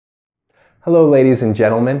Hello ladies and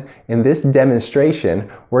gentlemen. In this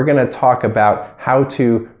demonstration, we're going to talk about how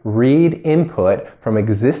to read input from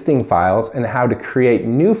existing files and how to create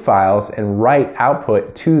new files and write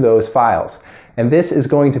output to those files. And this is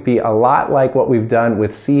going to be a lot like what we've done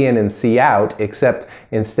with cin and cout, except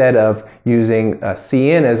instead of using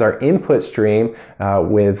cin as our input stream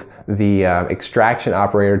with the extraction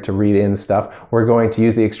operator to read in stuff, we're going to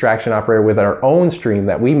use the extraction operator with our own stream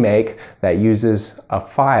that we make that uses a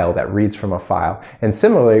file, that reads from a file. And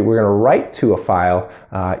similarly, we're going to write to a file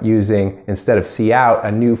using, instead of cout,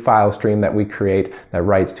 a new file stream that we create that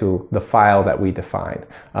writes to the file that we defined.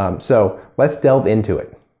 So let's delve into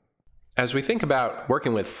it. As we think about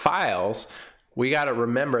working with files, we got to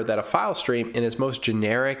remember that a file stream in its most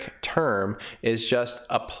generic term is just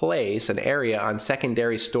a place, an area on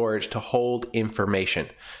secondary storage to hold information.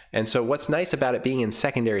 And so what's nice about it being in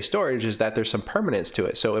secondary storage is that there's some permanence to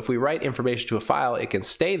it. So if we write information to a file, it can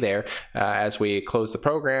stay there as we close the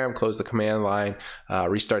program, close the command line,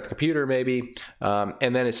 restart the computer maybe,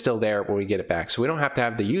 and then it's still there when we get it back. So we don't have to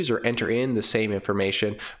have the user enter in the same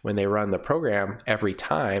information when they run the program every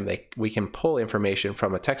time. We can pull information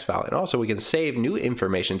from a text file, and also we can save new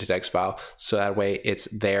information to text file so that way it's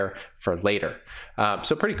there for later.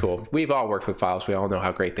 So pretty cool. We've all worked with files. We all know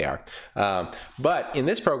how great they are. But in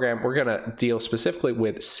this program, we're going to deal specifically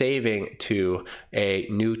with saving to a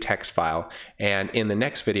new text file. And in the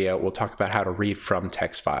next video, we'll talk about how to read from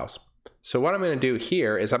text files. So what I'm going to do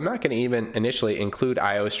here is I'm not going to even initially include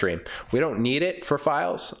IOStream. We don't need it for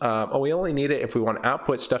files. We only need it if we want to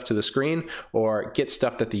output stuff to the screen or get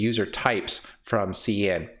stuff that the user types from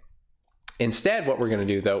cin. Instead, what we're going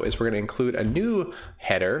to do, though, is we're going to include a new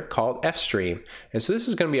header called fstream. And so this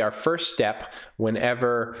is going to be our first step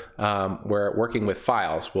whenever we're working with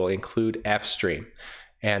files. We'll include fstream,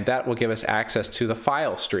 and that will give us access to the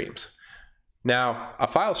file streams. Now, a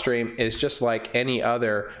file stream is just like any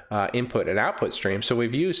other input and output stream. So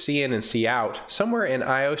we've used cin and cout. Somewhere in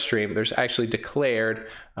IOStream, there's actually declared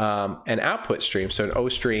an output stream, so an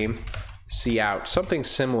ostream, cout, something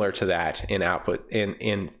similar to that in output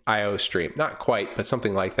in IOStream. Not quite, but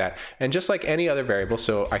something like that. And just like any other variable,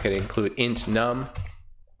 so I could include int num.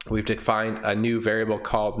 We've defined a new variable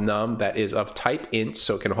called num that is of type int,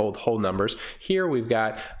 so it can hold whole numbers. Here we've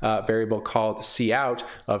got a variable called cout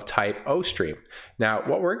of type ostream. Now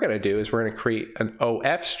what we're going to do is we're going to create an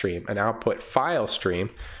OF stream, an output file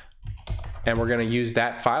stream, and we're going to use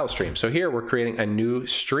that file stream. So here we're creating a new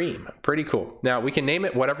stream. Pretty cool. Now we can name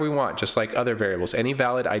it whatever we want, just like other variables, any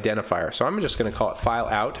valid identifier. So I'm just going to call it file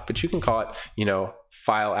out, but you can call it,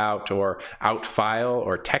 file out or out file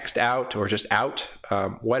or text out or just out.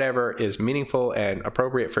 Whatever is meaningful and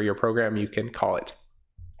appropriate for your program, you can call it.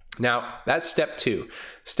 Now that's step 2.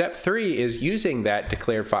 Step 3 is using that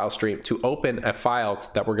declared file stream to open a file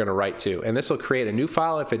that we're going to write to. And this will create a new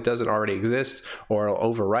file if it doesn't already exist, or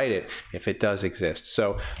it'll overwrite it if it does exist.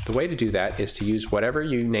 So the way to do that is to use whatever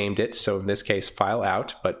you named it. So in this case, file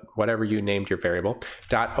out, but whatever you named your variable,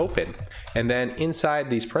 .open. And then inside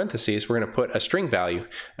these parentheses, we're going to put a string value.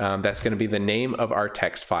 That's going to be the name of our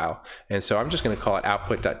text file. And so I'm just going to call it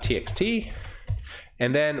output.txt.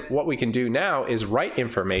 And then what we can do now is write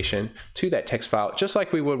information to that text file, just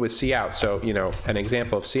like we would with cout. So, an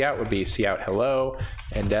example of cout would be cout hello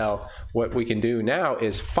and L. What we can do now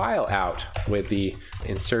is file out with the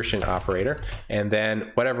insertion operator, and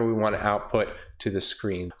then whatever we want to output to the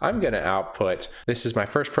screen. I'm going to output, this is my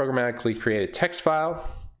first programmatically created text file,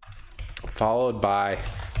 followed by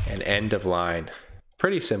an end of line.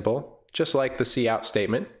 Pretty simple, just like the cout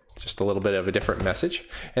statement. Just a little bit of a different message.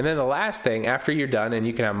 And then the last thing after you're done, and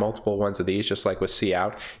you can have multiple ones of these just like with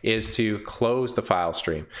cout, is to close the file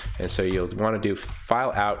stream. And so you'll want to do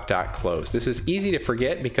fileout.close. This is easy to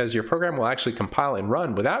forget because your program will actually compile and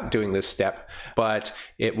run without doing this step, but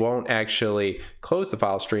it won't actually close the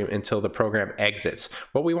file stream until the program exits.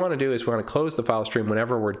 What we want to do is we want to close the file stream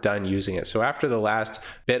whenever we're done using it. So after the last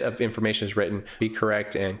bit of information is written, be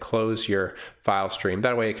correct and close your file stream.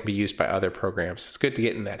 That way it can be used by other programs. It's good to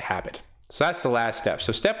get in that habit. So that's the last step.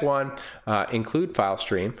 So step 1, include file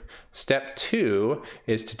stream. Step 2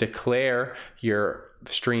 is to declare your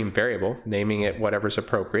stream variable, naming it whatever's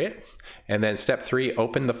appropriate. And then step 3,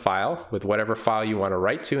 open the file with whatever file you want to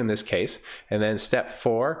write to in this case. And then step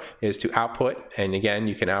 4 is to output. And again,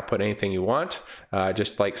 you can output anything you want.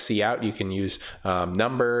 Just like cout, you can use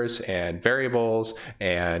numbers and variables,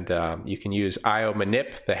 and you can use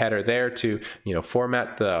iomanip, the header there, to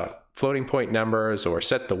format the floating point numbers or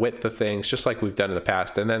set the width of things, just like we've done in the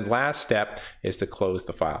past. And then last step is to close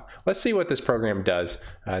the file. Let's see what this program does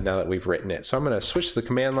now that we've written it. So I'm going to switch to the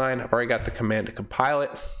command line. I've already got the command to compile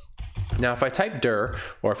it. Now, if I type dir,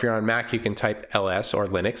 or if you're on Mac, you can type ls or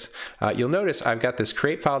Linux, you'll notice I've got this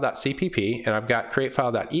createfile.cpp and I've got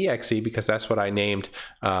createfile.exe because that's what I named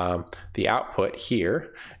the output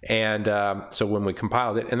here. And so when we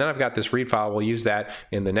compiled it, and then I've got this read file, we'll use that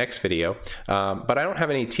in the next video. But I don't have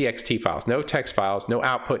any txt files, no text files, no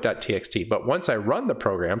output.txt. But once I run the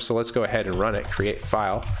program, so let's go ahead and run it, create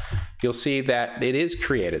file, you'll see that it is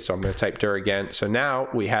created. So I'm going to type dir again. So now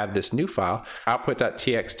we have this new file,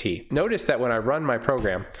 output.txt. Notice that when I run my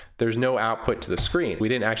program, there's no output to the screen. We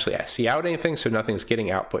didn't actually see out anything, so nothing's getting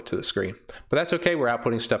output to the screen. But that's okay, we're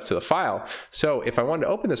outputting stuff to the file. So if I wanted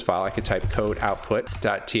to open this file, I could type code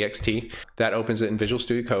output.txt. That opens it in Visual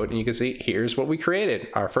Studio Code, and you can see here's what we created,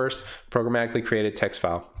 our first programmatically created text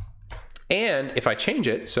file. And if I change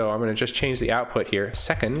it, so I'm going to just change the output here,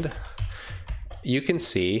 second, you can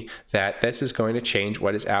see that this is going to change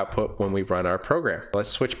what is output when we run our program. Let's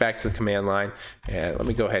switch back to the command line, and let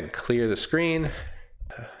me go ahead and clear the screen,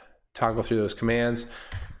 toggle through those commands,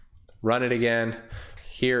 run it again.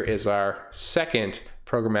 Here is our second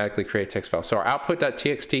programmatically created text file. So our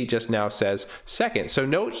output.txt just now says second. So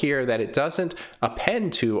note here that it doesn't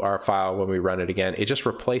append to our file when we run it again. It just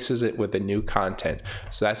replaces it with the new content.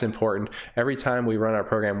 So that's important. Every time we run our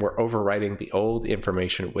program, we're overwriting the old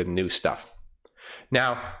information with new stuff.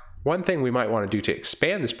 Now, one thing we might want to do to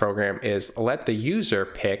expand this program is let the user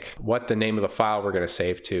pick what the name of the file we're going to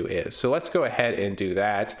save to is. So let's go ahead and do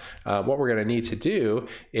that. What we're going to need to do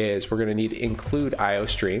is we're going to need to include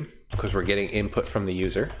IOStream because we're getting input from the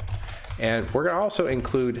user. And we're going to also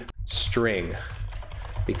include string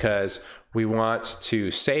because we want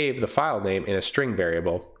to save the file name in a string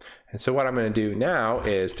variable. And so what I'm going to do now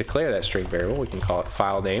is declare that string variable. We can call it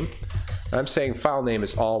file name. I'm saying file name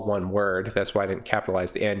is all one word. That's why I didn't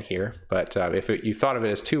capitalize the N here. But if you thought of it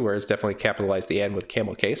as two words, definitely capitalize the N with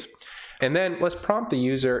camel case. And then let's prompt the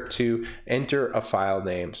user to enter a file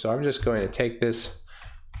name. So I'm just going to take this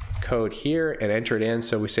code here and enter it in.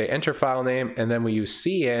 So we say enter file name, and then we use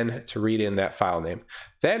cin to read in that file name.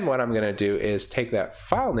 Then what I'm going to do is take that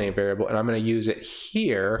file name variable and I'm going to use it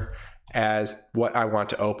here as what I want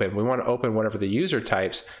to open. We want to open whatever the user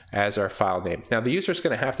types as our file name. Now the user is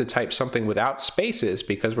going to have to type something without spaces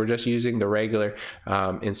because we're just using the regular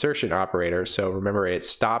insertion operator. So remember, it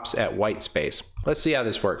stops at white space. Let's see how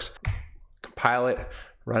this works. Compile it,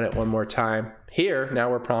 run it one more time. Here, now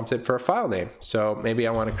we're prompted for a file name. So maybe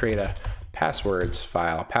I want to create a passwords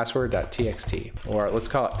file, password.txt, or let's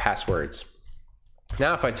call it passwords.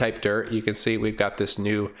 Now if I type dir, you can see we've got this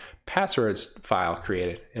new passwords file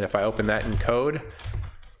created. And if I open that in code,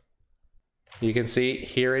 you can see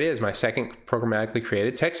here it is, my second programmatically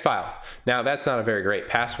created text file. Now that's not a very great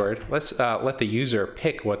password. Let's let the user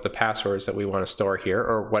pick what the passwords that we want to store here,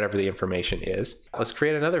 or whatever the information is. Let's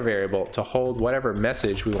create another variable to hold whatever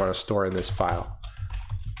message we want to store in this file.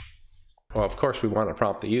 Well, of course we want to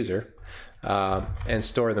prompt the user. And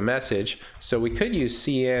store the message. So we could use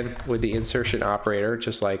cin with the insertion operator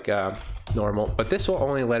just like normal, but this will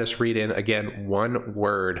only let us read in, again, one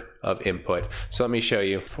word of input. So let me show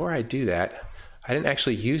you. Before I do that, I didn't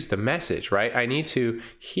actually use the message, right? I need to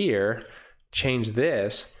here change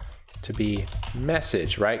this to be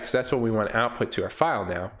message, right? Because that's what we want to output to our file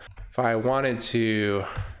now. If I wanted to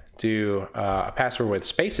do a password with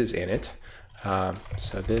spaces in it,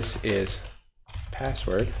 so this is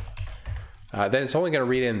password, then it's only going to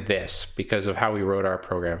read in this because of how we wrote our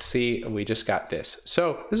program. See, we just got this.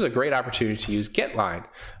 So this is a great opportunity to use getLine.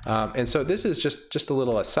 And so this is just a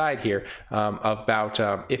little aside here about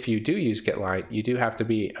if you do use getLine, you do have to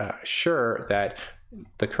be sure that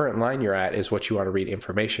the current line you're at is what you want to read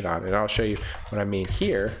information on. And I'll show you what I mean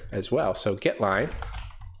here as well. So getLine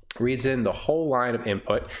reads in the whole line of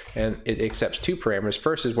input, and it accepts two parameters.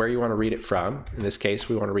 First is where you want to read it from. In this case,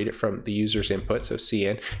 we want to read it from the user's input, so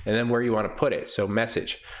cin, and then where you want to put it, so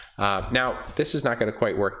message. Now, this is not going to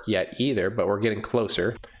quite work yet either, but we're getting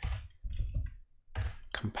closer.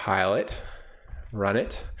 Compile it, run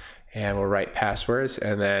it, and we'll write passwords,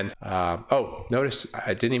 and then, oh, notice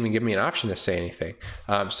it didn't even give me an option to say anything.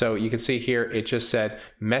 So you can see here, it just said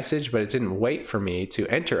message, but it didn't wait for me to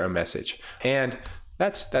enter a message. And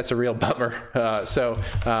that's a real bummer.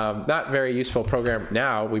 Not very useful program.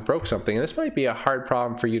 Now we broke something, and this might be a hard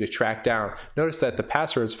problem for you to track down. Notice that the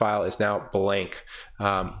passwords file is now blank,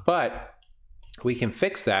 but we can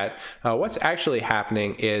fix that. What's actually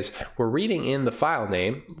happening is we're reading in the file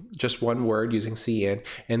name, just one word using cin,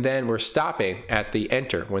 and then we're stopping at the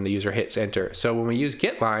enter when the user hits enter. So when we use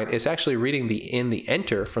getLine, it's actually reading the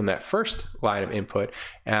enter from that first line of input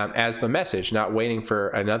as the message, not waiting for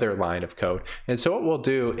another line of code. And so what we'll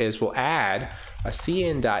do is we'll add a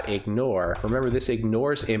cin.ignore. Remember, this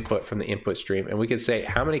ignores input from the input stream, and we can say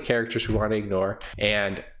how many characters we want to ignore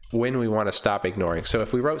and when we want to stop ignoring. So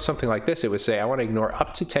if we wrote something like this, it would say I want to ignore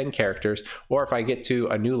up to 10 characters, or if I get to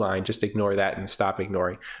a new line, just ignore that and stop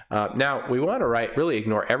ignoring. Now we want to really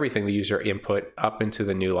ignore everything the user input up into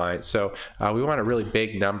the new line. So we want a really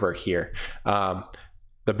big number here.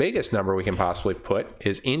 The biggest number we can possibly put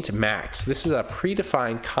is int max. This is a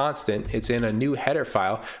predefined constant. It's in a new header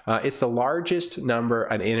file. It's the largest number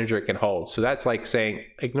an integer can hold. So that's like saying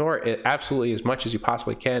ignore it absolutely as much as you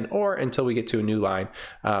possibly can, or until we get to a new line.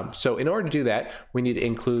 So in order to do that, we need to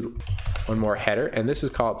include one more header, and this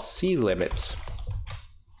is called climits.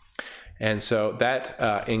 And so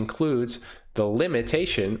that includes the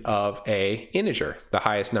limitation of a integer, the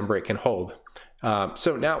highest number it can hold.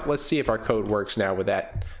 So now let's see if our code works now with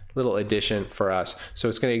that little addition for us. So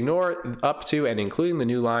it's going to ignore up to and including the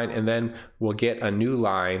new line, and then we'll get a new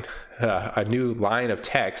line of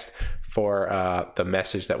text for the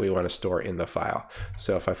message that we want to store in the file.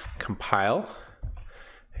 So if I compile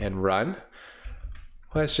and run,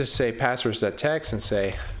 let's just say passwords.txt and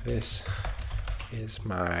say this is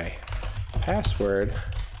my password,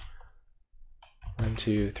 1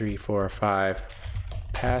 2 3 4 5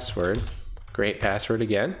 password. Great password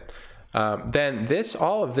again. Then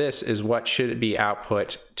all of this is what should be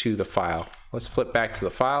output to the file. Let's flip back to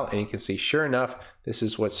the file, and you can see, sure enough, this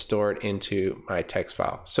is what's stored into my text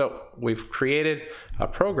file. So we've created a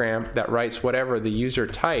program that writes whatever the user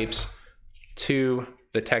types to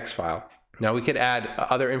the text file. Now we could add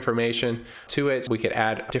other information to it. We could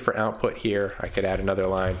add different output here. I could add another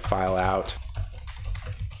line, file out,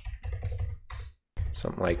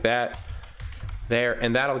 something like that. There,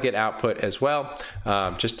 and that'll get output as well,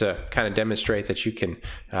 just to kind of demonstrate that you can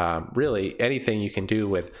really anything you can do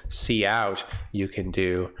with cout, you can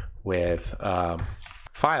do with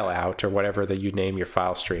file out, or whatever that you name your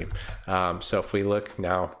file stream. So if we look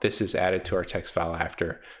now, this is added to our text file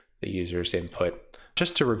after the user's input.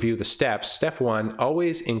 Just to review the steps, step 1,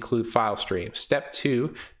 always include file stream. Step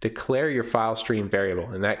 2, declare your file stream variable.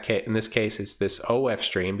 In this case, it's this OF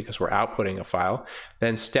stream because we're outputting a file.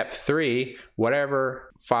 Then step 3,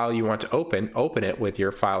 whatever file you want to open it with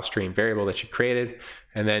your file stream variable that you created,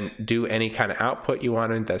 and then do any kind of output you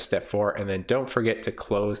wanted. That's step 4, and then don't forget to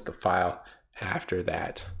close the file after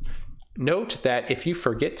that. Note that if you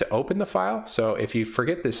forget to open the file, so if you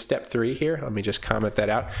forget this step 3 here, let me just comment that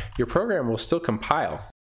out, your program will still compile.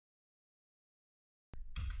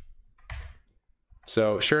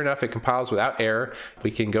 So sure enough, it compiles without error.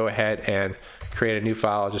 We can go ahead and create a new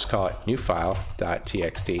file. I'll just call it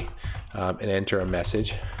newfile.txt and enter a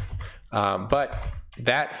message. But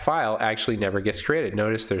that file actually never gets created.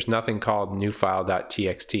 Notice there's nothing called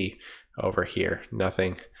newfile.txt over here,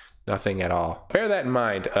 nothing at all. Bear that in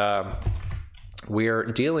mind. We're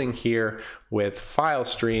dealing here with file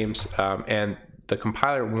streams, and the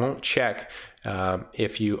compiler won't check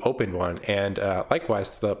if you opened one, and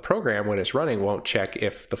likewise the program, when it's running, won't check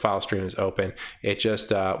if the file stream is open. It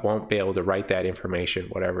just won't be able to write that information.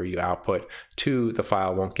 Whatever you output to the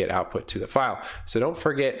file won't get output to the file. So don't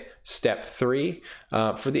forget step 3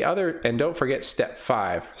 and don't forget step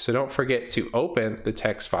 5. So don't forget to open the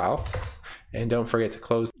text file, and don't forget to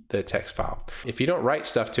close the text file. If you don't write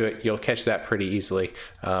stuff to it, you'll catch that pretty easily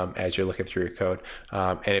as you're looking through your code.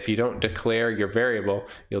 And if you don't declare your variable,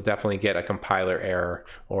 you'll definitely get a compiler error.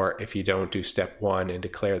 Or if you don't do step 1 and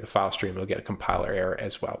declare the file stream, you'll get a compiler error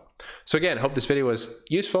as well. So again, hope this video was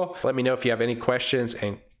useful. Let me know if you have any questions,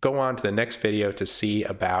 and go on to the next video to see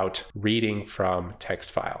about reading from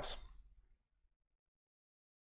text files.